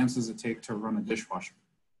 how many amps does it take to run a dishwasher?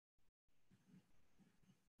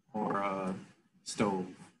 Or a stove?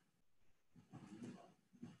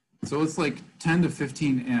 So it's like 10 to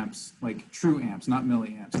 15 amps, like true amps, not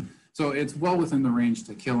milliamps. So it's well within the range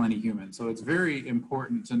to kill any human. So it's very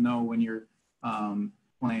important to know when you're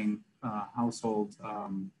playing household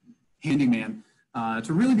handyman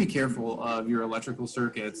to really be careful of your electrical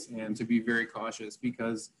circuits and to be very cautious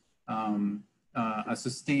because a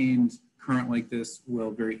sustained current like this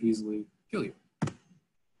will very easily kill you.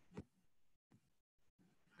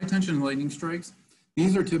 High tension lightning strikes.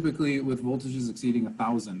 These are typically with voltages exceeding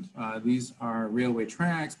 1,000. These are railway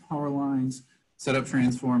tracks, power lines, setup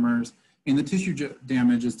transformers, and the tissue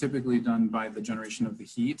damage is typically done by the generation of the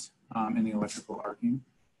heat and the electrical arcing.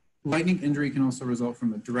 Lightning injury can also result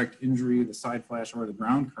from a direct injury, the side flash, or the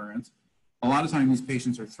ground current. A lot of times these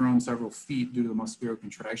patients are thrown several feet due to the muscular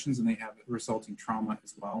contractions and they have resulting trauma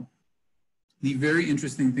as well. The very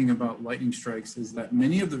interesting thing about lightning strikes is that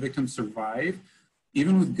many of the victims survive,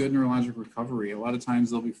 even with good neurologic recovery. A lot of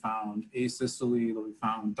times they'll be found asystole, they'll be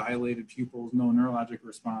found dilated pupils, no neurologic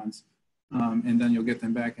response, and then you'll get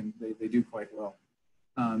them back and they do quite well.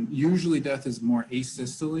 Usually death is more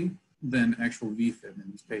asystole than actual VFib in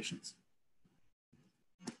these patients.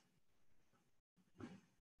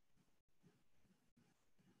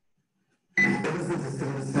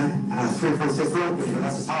 That's 3.6 voltage, but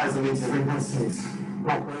that's as high as I need to 3.6.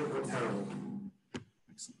 Not great, but terrible.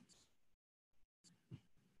 Excellent.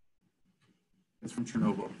 It's from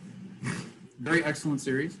Chernobyl. Very excellent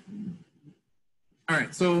series. All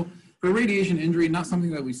right, so for radiation injury, not something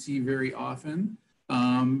that we see very often,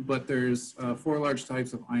 but there's 4 large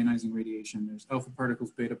types of ionizing radiation. There's alpha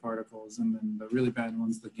particles, beta particles, and then the really bad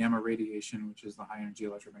ones, the gamma radiation, which is the high energy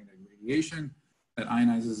electromagnetic radiation that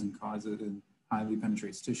ionizes and causes and highly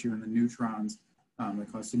penetrates tissue, and the neutrons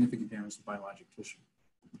that cause significant damage to biologic tissue.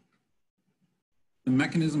 The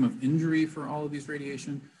mechanism of injury for all of these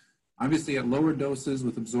radiation, obviously at lower doses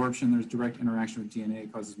with absorption, there's direct interaction with DNA,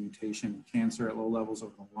 it causes mutation and cancer at low levels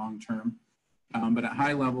over the long term. But at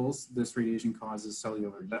high levels, this radiation causes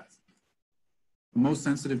cellular death. The most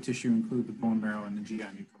sensitive tissue include the bone marrow and the GI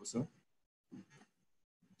mucosa.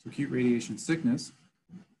 So acute radiation sickness.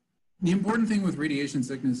 The important thing with radiation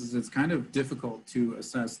sickness is it's kind of difficult to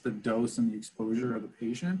assess the dose and the exposure of the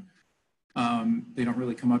patient. They don't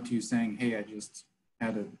really come up to you saying, hey, I just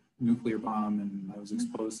had a nuclear bomb and I was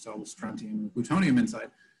exposed to all the strontium and plutonium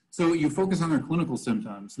inside. So you focus on their clinical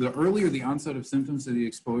symptoms. The earlier the onset of symptoms to the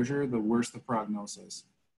exposure, the worse the prognosis.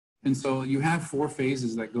 And so you have 4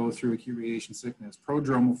 phases that go through acute radiation sickness.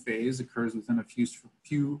 Prodromal phase occurs within a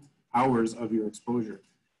few hours of your exposure.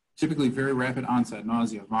 Typically very rapid onset,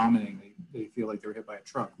 nausea, vomiting, they feel like they were hit by a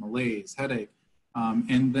truck, malaise, headache,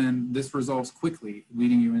 and then this resolves quickly,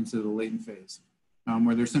 leading you into the latent phase.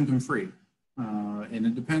 where they're symptom-free. And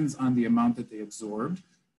it depends on the amount that they absorbed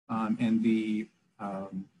and the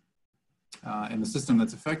system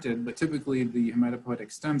that's affected, but typically the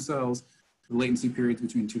hematopoietic stem cells, the latency periods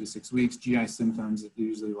between 2 to 6 weeks, GI symptoms, it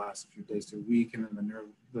usually lasts a few days to a week, and then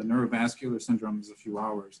the neurovascular syndrome is a few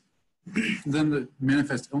hours. Then the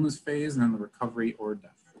manifest illness phase, and then the recovery or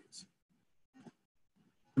death phase.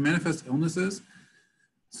 The manifest illnesses,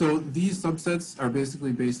 so these subsets are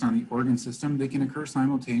basically based on the organ system. They can occur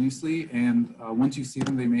simultaneously, and once you see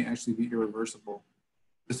them, they may actually be irreversible.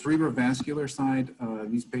 The cerebrovascular side,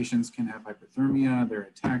 these patients can have hyperthermia, they're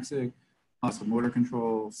ataxic, loss of motor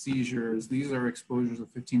control, seizures. These are exposures of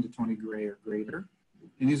 15 to 20 gray or greater.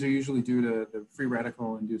 And these are usually due to the free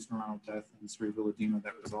radical induced neuronal death and cerebral edema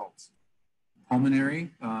that results. Pulmonary,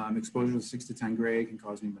 exposure to 6 to 10 gray can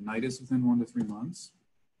cause pneumonitis within 1 to 3 months.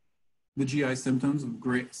 The GI symptoms of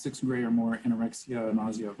 6 gray or more, anorexia,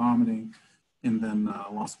 nausea, vomiting, and then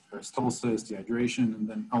loss of peristalsis, dehydration, and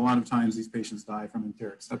then a lot of times these patients die from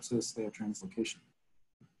enteric sepsis, they have translocation.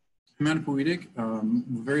 Hematopoietic,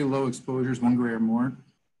 very low exposures, 1 gray or more.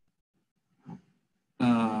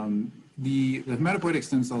 The hematopoietic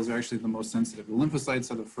stem cells are actually the most sensitive. The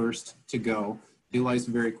lymphocytes are the first to go. They lyse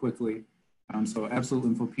very quickly. So absolute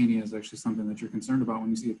lymphopenia is actually something that you're concerned about when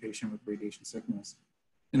you see a patient with radiation sickness.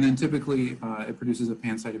 And then typically it produces a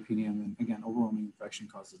pancytopenia, and then again, overwhelming infection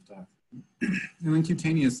causes death. And then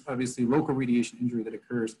cutaneous, obviously local radiation injury that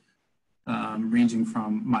occurs ranging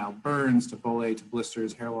from mild burns to bullae to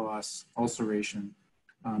blisters, hair loss, ulceration.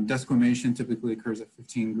 Desquamation typically occurs at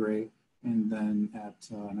 15 gray, and then at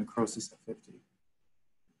necrosis at 50.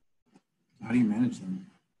 How do you manage them?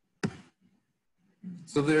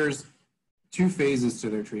 So there's 2 phases to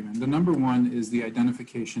their treatment. The number one is the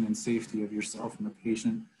identification and safety of yourself and the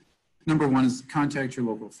patient. Number one is contact your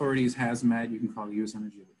local authorities, hazmat. You can call the U.S.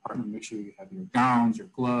 Energy Department. Make sure you have your gowns, your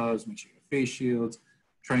gloves, make sure you have face shields.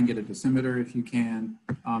 Try and get a dosimeter if you can.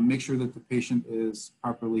 Make sure that the patient is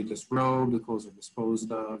properly disrobed, the clothes are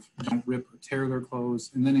disposed of. Don't rip or tear their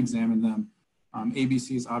clothes, and then examine them.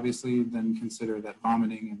 ABCs, obviously, then consider that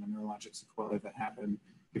vomiting and the neurologic sequelae that happen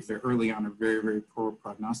if they're early on are very, very poor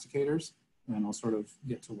prognosticators. And I'll sort of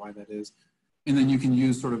get to why that is. And then you can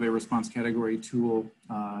use sort of a response category tool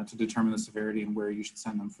to determine the severity and where you should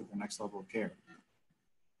send them for the next level of care.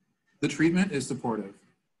 The treatment is supportive.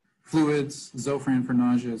 Fluids, Zofran for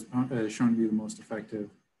nausea is shown to be the most effective.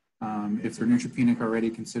 If they're neutropenic already,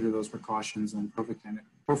 consider those precautions, and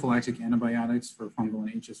prophylactic antibiotics for fungal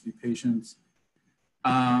and HSV patients.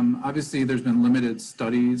 Obviously, there's been limited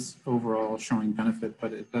studies overall showing benefit,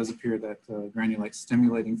 but it does appear that granulite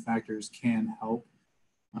stimulating factors can help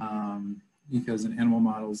because in animal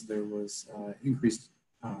models there was increased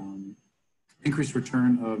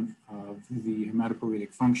return of the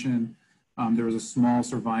hematopoietic function. There was a small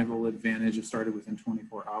survival advantage. It started within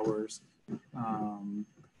 24 hours.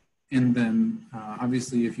 And then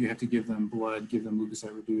obviously, if you have to give them blood, give them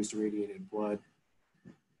leukocyte-reduced irradiated blood.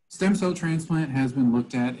 Stem cell transplant has been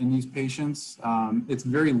looked at in these patients. It's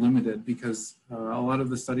very limited because a lot of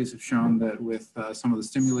the studies have shown that with some of the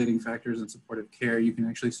stimulating factors and supportive care, you can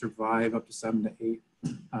actually survive up to 7 to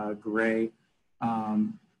 8 gray.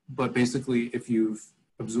 But basically, if you've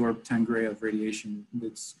absorbed 10 gray of radiation,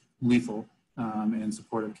 it's lethal and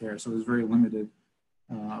supportive care. So there's very limited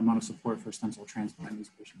amount of support for stem cell transplant in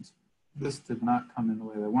these patients. This did not come in the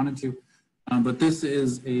way that I wanted to. But this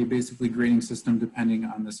is a basically grading system depending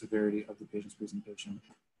on the severity of the patient's presentation.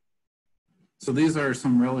 So these are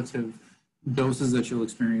some relative doses that you'll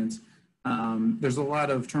experience. There's a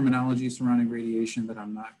lot of terminology surrounding radiation that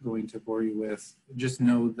I'm not going to bore you with. Just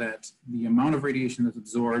know that the amount of radiation that's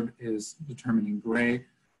absorbed is determined in gray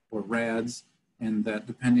or rads, and that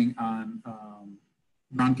depending on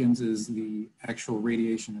Roentgen's is the actual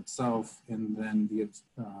radiation itself, and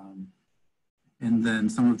then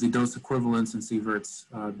some of the dose equivalents and sieverts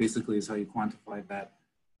basically is how you quantify that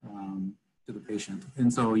to the patient.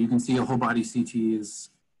 And so you can see a whole body CT is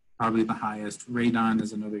probably the highest. Radon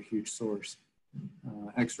is another huge source.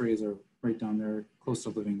 X-rays are right down there, close to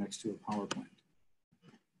living next to a power plant.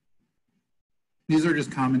 These are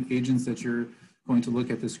just common agents that you're going to look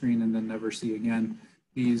at the screen and then never see again.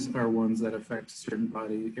 These are ones that affect certain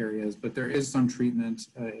body areas, but there is some treatment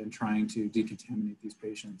in trying to decontaminate these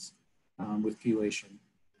patients with chelation.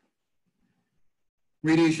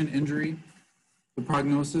 Radiation injury, the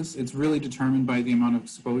prognosis, it's really determined by the amount of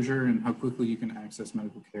exposure and how quickly you can access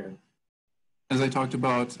medical care. As I talked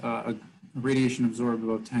about, a radiation absorbed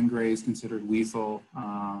above 10 gray is considered lethal,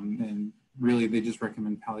 and really they just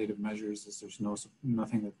recommend palliative measures as there's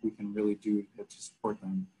nothing that we can really do to support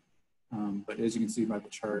them. But as you can see by the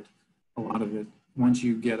chart, a lot of it once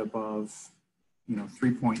you get above,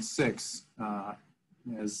 3.6,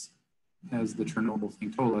 as the Chernobyl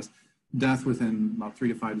thing told us, death within about 3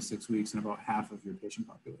 to 5 to 6 weeks in about half of your patient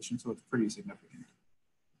population. So it's pretty significant.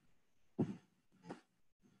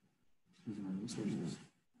 These are my resources.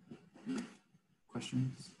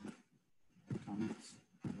 Questions? Comments?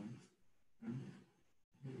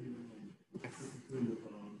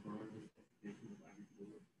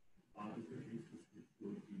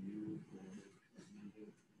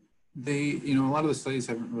 A lot of the studies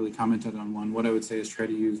haven't really commented on one. What I would say is try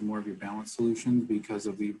to use more of your balanced solutions because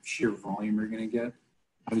of the sheer volume you're going to get.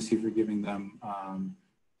 Obviously, if you're giving them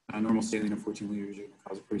a normal saline of 14 liters, you're going to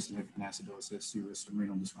cause a pretty significant acidosis, you risk some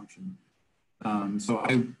renal dysfunction. So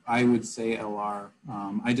I would say LR.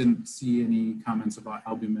 I didn't see any comments about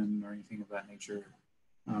albumin or anything of that nature.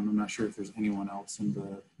 I'm not sure if there's anyone else in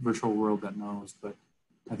the virtual world that knows, but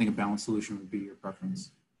I think a balanced solution would be your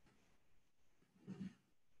preference.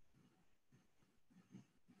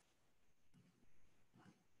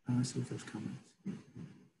 Let's see if there's comments.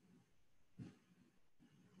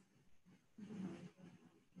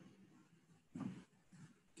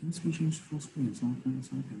 Can this be changed to full screen? It's not going to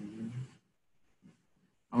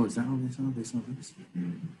Oh, is that how they saw? They saw this?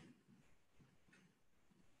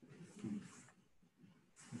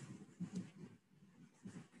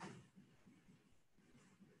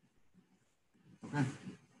 Okay.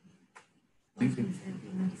 Thank you.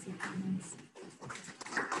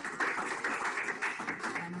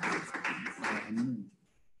 I'm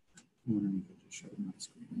wondering if I just showed my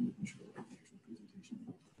screen and you can show the actual presentation.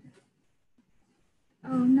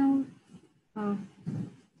 Oh, no.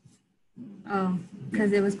 Oh,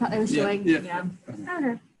 because it was showing. Yeah.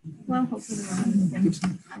 Okay. Well, hopefully.